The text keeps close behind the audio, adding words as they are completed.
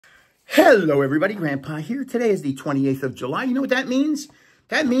Hello, everybody. Grandpa here. Today is the 28th of July. You know what that means?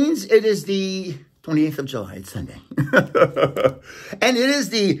 That means it is the 28th of July. It's Sunday. And it is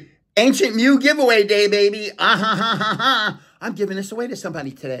the Ancient Mew giveaway day, baby. I'm giving this away to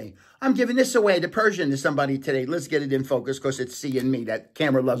somebody today. I'm giving this away to Persian to somebody today. Let's get it in focus because it's seeing me. That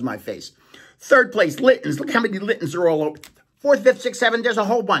camera loves my face. Third place, Littens. Look how many Littens are all over. Fourth, fifth, sixth, seventh. There's a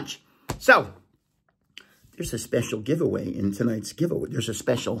whole bunch. So, there's a special giveaway in tonight's giveaway. There's a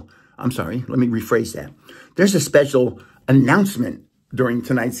special, I'm sorry, let me rephrase that. There's a special announcement during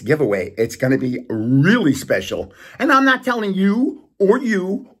tonight's giveaway. It's going to be really special. And I'm not telling you or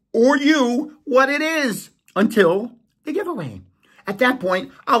you what it is until the giveaway. At that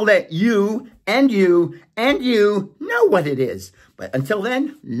point, I'll let you and you know what it is. But until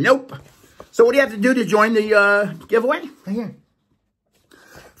then, nope. So what do you have to do to join the giveaway? Right here.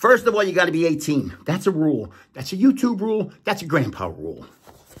 First of all, you got to be 18. That's a rule. That's a YouTube rule. That's a grandpa rule.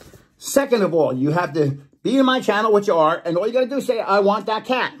 Second of all, you have to be in my channel, which you are, and all you got to do is say, I want that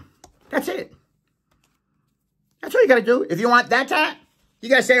cat. That's it. That's all you got to do. If you want that cat, you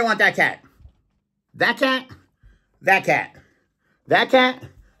got to say, I want that cat. That cat, that cat. That cat,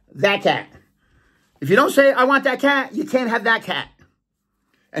 that cat. If you don't say, I want that cat, you can't have that cat.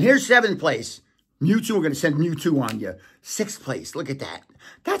 And here's 7th place. Mewtwo, we're going to send Mewtwo on you. 6th place, look at that.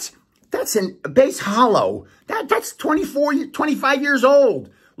 That's in base hollow. That's 25 years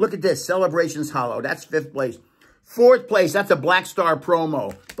old. Look at this, Celebrations hollow. That's 5th place. 4th place, that's a Black Star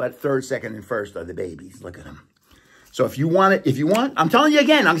promo. But 3rd, 2nd, and 1st are the babies. Look at them. So if you want it, I'm telling you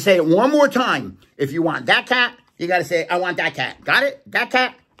again, I'm going to say it one more time. If you want that cat, you got to say, I want that cat. Got it? That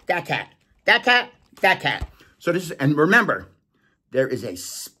cat, that cat, that cat, that cat. So this is, and remember, there is a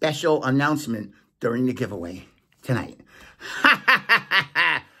special announcement during the giveaway tonight.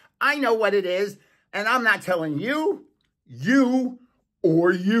 I know what it is, and I'm not telling you,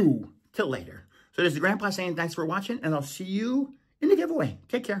 or you till later. So this is Grandpa saying thanks for watching, and I'll see you in the giveaway.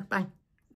 Take care. Bye.